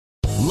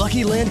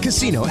Lucky Land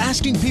Casino,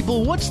 asking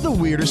people, what's the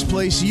weirdest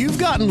place you've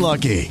gotten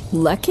lucky?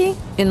 Lucky?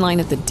 In line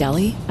at the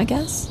deli, I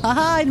guess?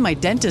 Aha, in my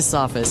dentist's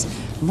office.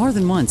 More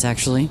than once,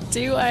 actually.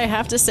 Do I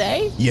have to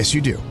say? Yes,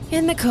 you do.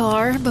 In the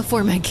car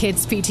before my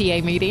kids'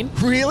 PTA meeting.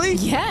 Really?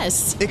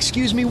 Yes.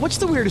 Excuse me, what's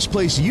the weirdest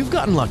place you've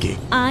gotten lucky?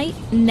 I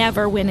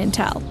never win and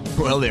tell.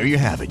 Well, there you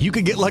have it. You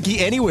can get lucky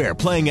anywhere,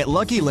 playing at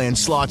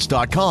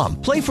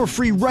LuckyLandSlots.com. Play for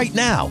free right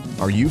now.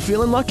 Are you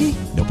feeling lucky?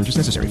 No purchase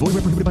necessary. Void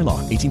where prohibited by law.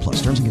 18 plus.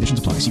 Terms and conditions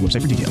apply. See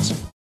website for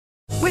details.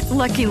 With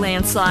Lucky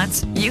Land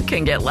Slots, you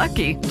can get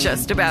lucky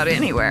just about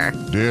anywhere.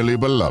 Dearly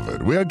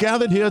beloved, we are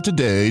gathered here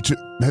today to...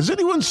 Has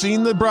anyone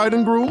seen the bride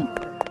and groom?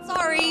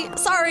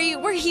 Sorry,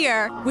 we're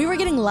here. We were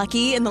getting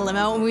lucky in the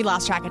limo and we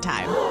lost track of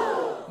time.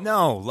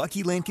 No,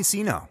 Lucky Land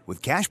Casino,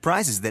 with cash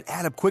prizes that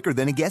add up quicker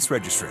than a guest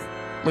registry.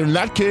 In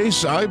that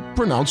case, I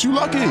pronounce you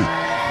lucky.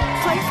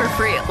 Play for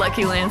free at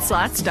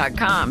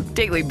LuckyLandSlots.com.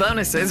 Daily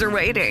bonuses are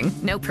waiting.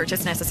 No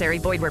purchase necessary.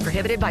 Void where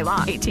prohibited by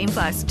law. 18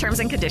 plus. Terms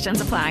and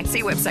conditions apply.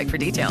 See website for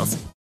details.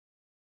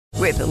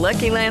 With the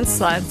Lucky Land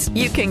Slots,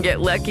 you can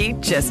get lucky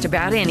just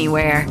about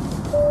anywhere.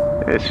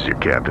 This is your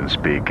captain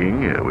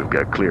speaking. We've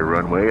got clear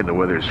runway and the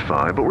weather's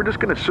fine, but we're just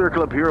going to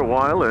circle up here a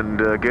while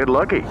and get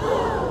lucky.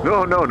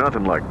 No,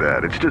 nothing like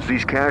that. It's just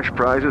these cash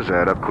prizes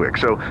add up quick.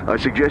 So I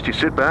suggest you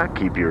sit back,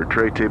 keep your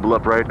tray table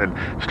upright, and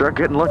start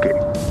getting lucky.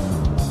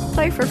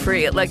 Play for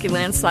free at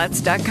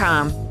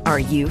LuckyLandSlots.com. Are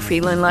you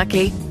feeling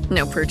lucky?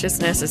 No purchase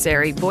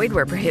necessary. Void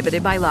where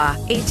prohibited by law.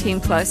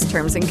 18 plus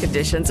terms and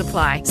conditions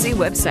apply. See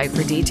website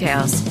for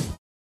details.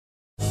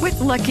 With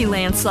Lucky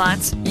Land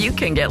Slots, you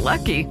can get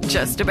lucky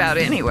just about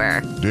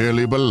anywhere.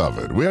 Dearly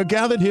beloved, we are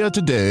gathered here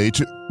today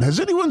to... Has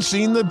anyone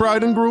seen the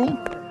bride and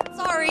groom?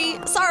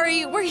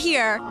 Sorry, we're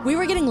here. We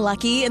were getting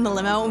lucky in the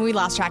limo and we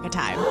lost track of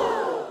time.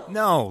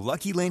 No,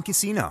 Lucky Land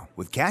Casino,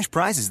 with cash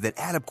prizes that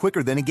add up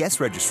quicker than a guest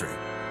registry.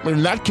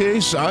 In that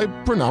case, I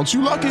pronounce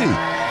you lucky.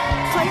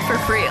 Play for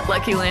free at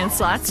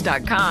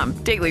LuckyLandSlots.com.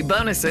 Daily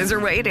bonuses are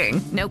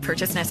waiting. No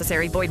purchase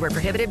necessary. Void where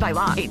prohibited by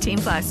law. 18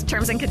 plus.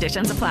 Terms and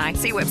conditions apply.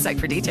 See website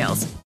for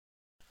details.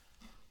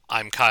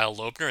 I'm Kyle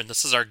Loebner, and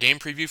this is our game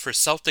preview for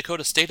South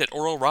Dakota State at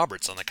Oral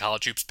Roberts on the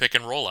College Hoops Pick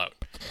and Rollout.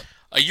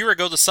 A year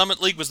ago, the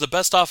Summit League was the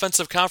best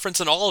offensive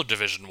conference in all of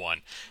Division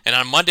I, and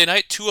on Monday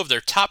night, two of their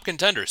top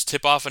contenders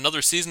tip off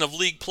another season of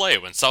league play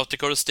when South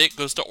Dakota State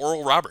goes to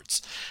Oral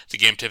Roberts. The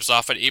game tips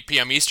off at 8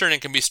 p.m. Eastern and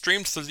can be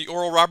streamed through the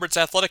Oral Roberts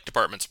Athletic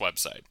Department's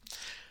website.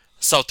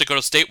 South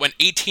Dakota State went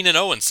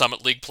 18-0 in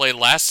Summit League play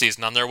last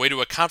season on their way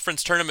to a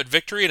conference tournament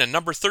victory and a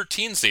number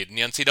 13 seed in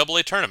the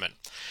NCAA tournament.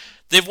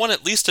 They've won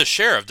at least a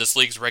share of this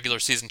league's regular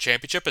season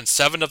championship in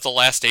 7 of the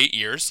last 8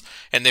 years,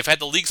 and they've had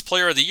the league's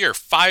player of the year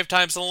 5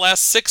 times in the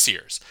last 6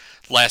 years.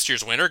 Last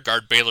year's winner,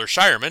 guard Baylor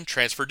Shireman,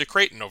 transferred to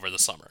Creighton over the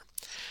summer.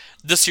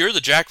 This year, the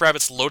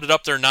Jackrabbits loaded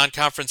up their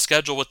non-conference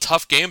schedule with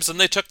tough games, and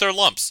they took their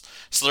lumps,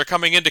 so they're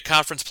coming into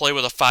conference play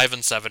with a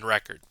 5-7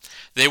 record.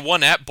 They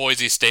won at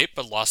Boise State,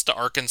 but lost to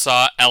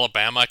Arkansas,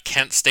 Alabama,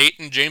 Kent State,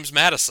 and James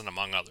Madison,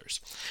 among others.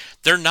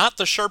 They're not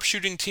the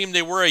sharpshooting team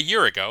they were a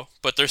year ago,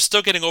 but they're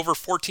still getting over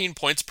 14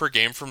 points per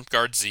game from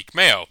guard Zeke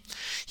Mayo.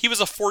 He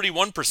was a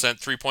 41%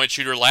 three-point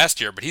shooter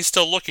last year, but he's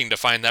still looking to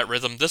find that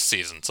rhythm this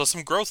season, so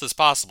some growth is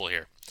possible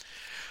here.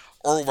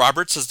 Oral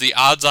Roberts is the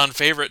odds-on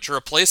favorite to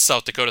replace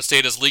South Dakota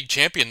State as league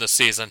champion this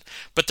season,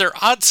 but their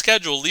odd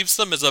schedule leaves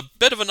them as a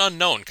bit of an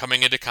unknown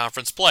coming into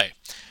conference play.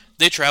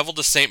 They traveled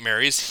to St.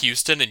 Mary's,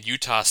 Houston, and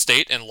Utah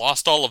State and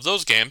lost all of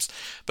those games,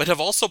 but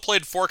have also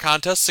played 4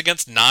 contests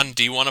against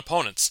non-D1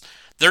 opponents.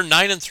 They're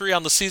 9-3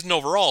 on the season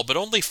overall, but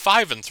only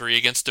 5-3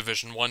 against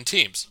Division I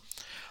teams.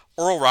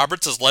 Oral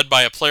Roberts is led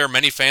by a player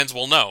many fans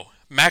will know.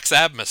 Max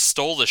Abmas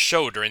stole the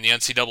show during the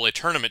NCAA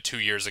tournament 2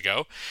 years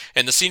ago,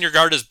 and the senior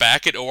guard is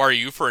back at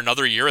ORU for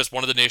another year as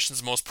one of the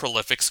nation's most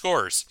prolific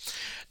scorers.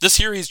 This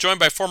year he's joined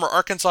by former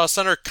Arkansas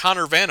center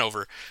Connor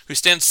Vanover, who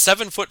stands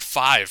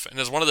 7'5" and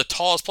is one of the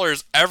tallest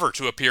players ever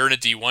to appear in a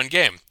D1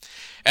 game.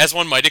 As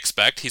one might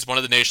expect, he's one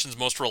of the nation's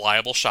most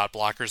reliable shot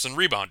blockers and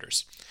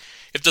rebounders.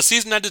 If the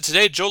season ended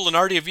today, Joe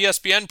Lunardi of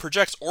ESPN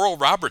projects Oral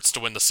Roberts to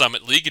win the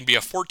Summit League and be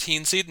a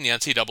 14 seed in the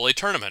NCAA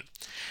tournament.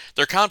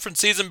 Their conference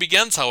season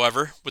begins,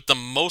 however, with the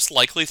most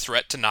likely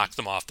threat to knock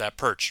them off that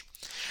perch.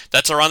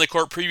 That's our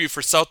on-the-court preview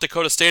for South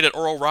Dakota State at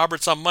Oral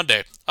Roberts on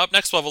Monday. Up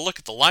next, we'll have a look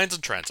at the lines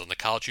and trends on the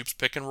College Hoops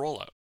Pick and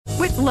Rollout.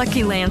 With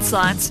Lucky Land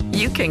Slots,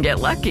 you can get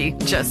lucky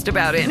just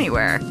about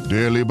anywhere.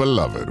 Dearly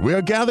beloved, we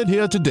are gathered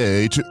here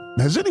today to...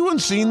 Has anyone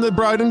seen the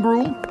bride and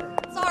groom?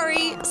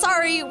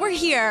 Sorry, we're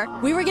here.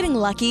 We were getting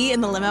lucky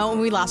in the limo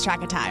and we lost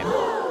track of time.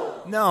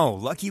 No,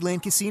 Lucky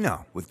Land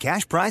Casino, with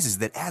cash prizes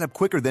that add up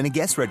quicker than a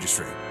guest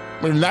registry.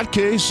 In that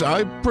case,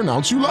 I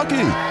pronounce you lucky.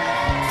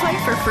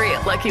 Play for free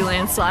at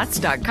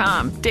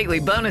LuckyLandSlots.com. Daily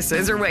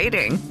bonuses are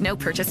waiting. No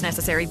purchase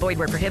necessary. Void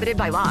where prohibited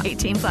by law.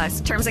 18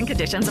 plus. Terms and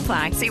conditions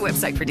apply. See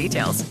website for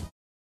details.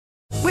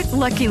 With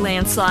Lucky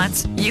Land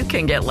Slots, you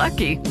can get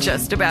lucky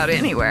just about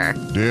anywhere.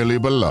 Dearly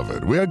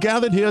beloved, we are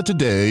gathered here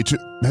today to...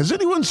 Has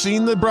anyone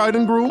seen the bride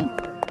and groom?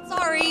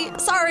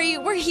 Sorry,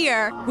 we're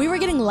here. We were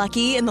getting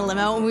lucky in the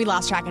limo and we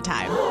lost track of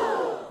time.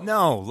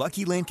 No,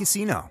 Lucky Land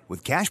Casino,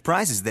 with cash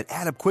prizes that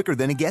add up quicker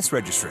than a guest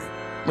registry.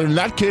 In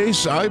that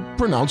case, I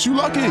pronounce you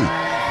lucky.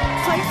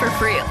 Play for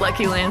free at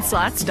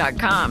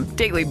LuckyLandSlots.com.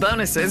 Daily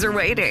bonuses are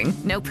waiting.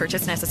 No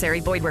purchase necessary.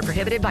 Void where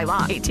prohibited by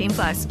law.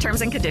 18+.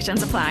 Terms and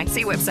conditions apply.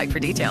 See website for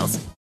details.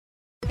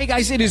 Hey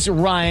guys, it is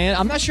Ryan.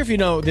 I'm not sure if you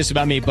know this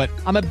about me, but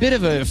I'm a bit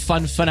of a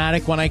fun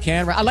fanatic when I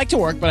can. I like to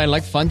work, but I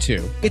like fun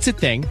too. It's a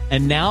thing.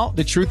 And now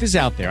the truth is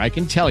out there. I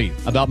can tell you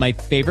about my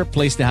favorite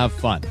place to have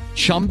fun.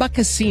 Chumba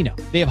Casino.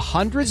 They have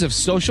hundreds of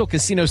social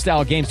casino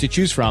style games to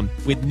choose from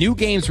with new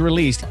games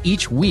released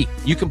each week.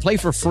 You can play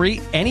for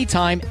free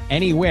anytime,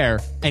 anywhere.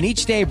 And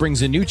each day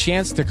brings a new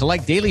chance to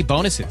collect daily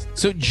bonuses.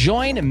 So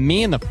join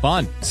me in the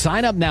fun.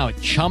 Sign up now at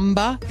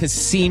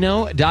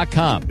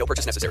ChumbaCasino.com. No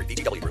purchase necessary.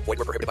 VGW. Void where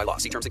prohibited by law.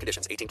 See terms and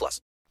conditions.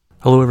 18+.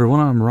 Hello everyone,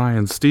 I'm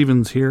Ryan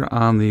Stevens here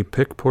on the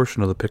pick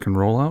portion of the pick and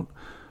rollout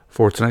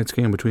for tonight's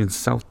game between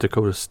South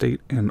Dakota State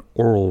and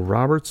Oral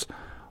Roberts.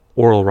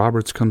 Oral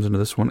Roberts comes into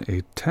this one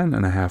a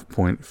 10.5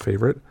 point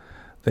favorite.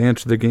 They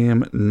enter the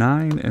game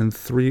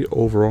 9-3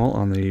 overall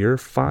on the year,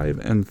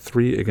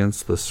 5-3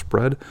 against the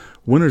spread,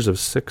 winners of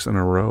 6 in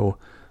a row.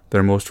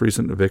 Their most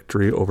recent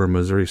victory over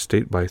Missouri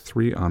State by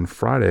 3 on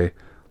Friday.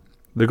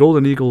 The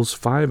Golden Eagles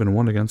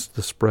 5-1 against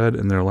the spread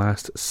in their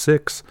last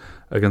 6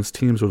 against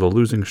teams with a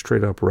losing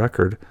straight-up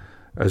record,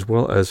 as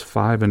well as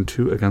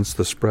 5-2 against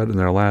the spread in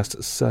their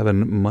last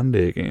 7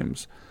 Monday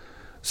games.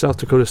 South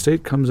Dakota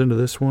State comes into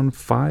this one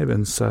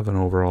 5-7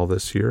 overall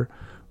this year,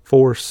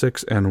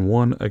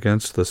 4-6-1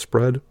 against the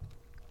spread.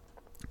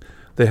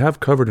 They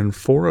have covered in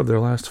 4 of their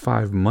last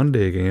 5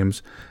 Monday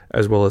games,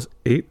 as well as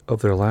 8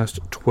 of their last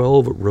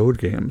 12 road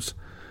games.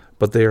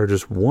 But they are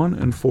just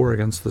 1-4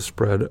 against the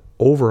spread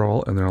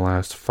overall in their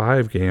last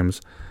 5 games.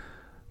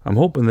 I'm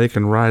hoping they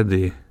can ride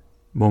the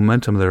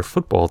momentum of their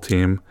football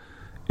team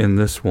in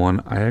this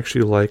one. I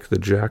actually like the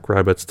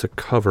Jackrabbits to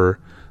cover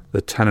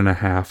the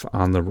 10.5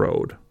 on the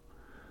road.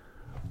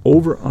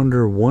 Over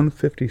under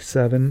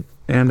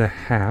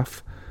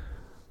 157.5.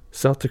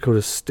 South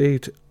Dakota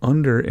State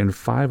under in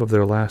 5 of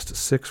their last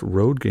 6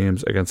 road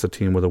games against a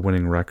team with a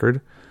winning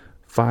record.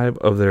 5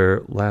 of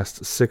their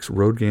last 6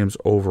 road games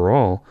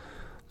overall.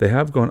 They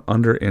have gone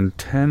under in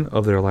 10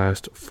 of their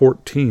last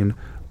 14,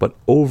 but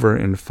over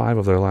in 5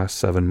 of their last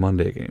 7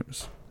 Monday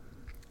games.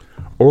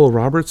 Oral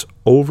Roberts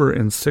over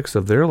in 6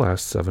 of their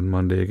last 7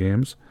 Monday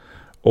games,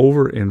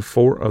 over in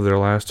 4 of their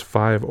last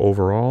 5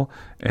 overall,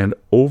 and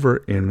over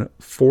in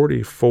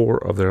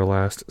 44 of their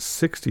last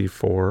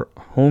 64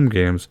 home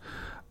games.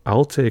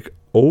 I'll take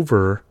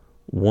over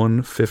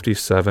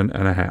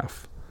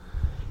 157.5.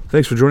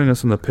 Thanks for joining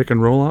us on the Pick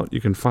and Rollout.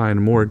 You can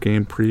find more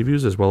game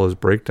previews as well as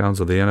breakdowns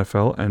of the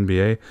NFL,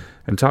 NBA,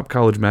 and top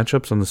college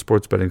matchups on the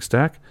Sports Betting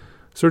Stack.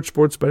 Search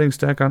Sports Betting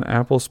Stack on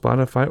Apple,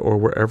 Spotify, or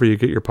wherever you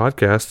get your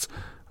podcasts.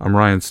 I'm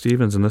Ryan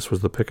Stevens, and this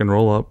was the Pick and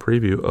Rollout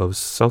preview of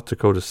South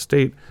Dakota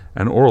State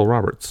and Oral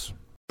Roberts.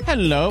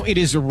 Hello, it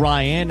is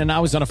Ryan, and I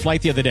was on a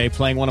flight the other day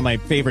playing one of my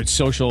favorite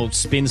social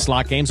spin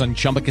slot games on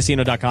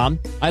ChumbaCasino.com.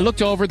 I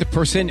looked over at the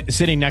person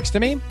sitting next to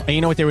me, and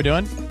you know what they were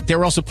doing? They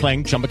were also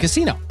playing Chumba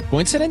Casino.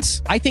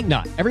 Coincidence? I think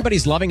not.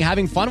 Everybody's loving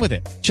having fun with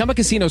it. Chumba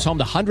Casino is home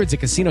to hundreds of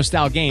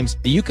casino-style games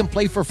that you can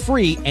play for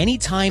free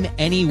anytime,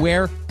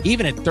 anywhere,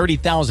 even at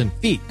 30,000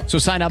 feet. So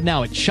sign up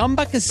now at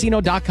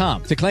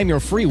ChumbaCasino.com to claim your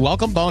free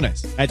welcome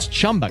bonus. That's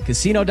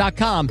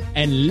ChumbaCasino.com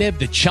and live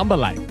the Chumba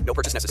life. No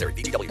purchase necessary.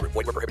 VGW. Void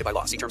where prohibited by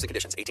law. See terms and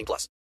conditions.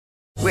 18+.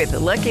 With the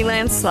Lucky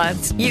Land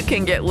Slots, you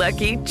can get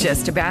lucky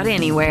just about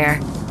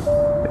anywhere.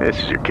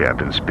 This is your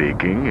captain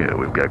speaking.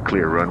 We've got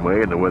clear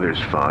runway and the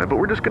weather's fine, but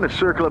we're just going to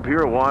circle up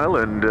here a while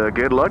and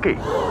get lucky.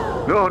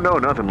 No,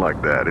 nothing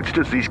like that. It's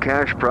just these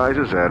cash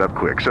prizes add up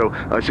quick. So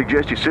I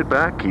suggest you sit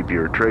back, keep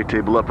your tray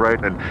table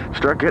upright, and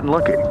start getting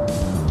lucky.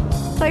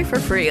 Play for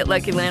free at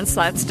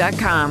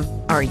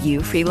LuckyLandSlots.com. Are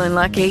you feeling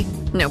lucky?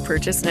 No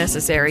purchase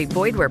necessary.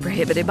 Void where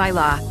prohibited by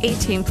law.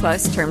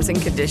 18+ terms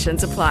and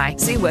conditions apply.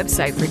 See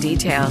website for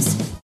details.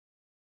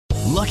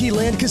 Lucky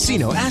Land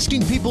Casino,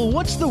 asking people,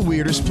 what's the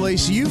weirdest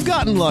place you've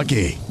gotten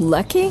lucky?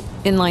 Lucky?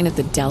 In line at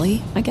the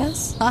deli, I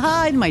guess?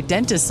 Aha, in my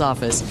dentist's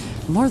office.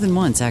 More than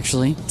once,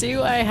 actually.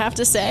 Do I have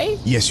to say?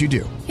 Yes, you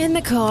do. In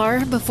the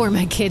car before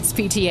my kids'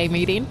 PTA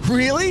meeting.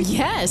 Really?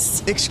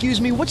 Yes. Excuse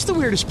me, what's the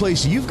weirdest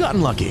place you've gotten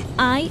lucky?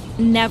 I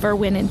never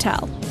win and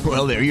tell.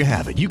 Well, there you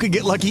have it. You can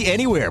get lucky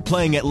anywhere,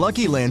 playing at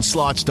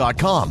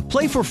LuckyLandSlots.com.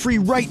 Play for free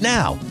right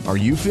now. Are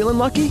you feeling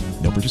lucky?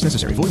 No purchase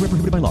necessary. Void where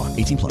prohibited by law.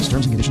 18+.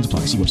 Terms and conditions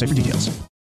apply. See website for details.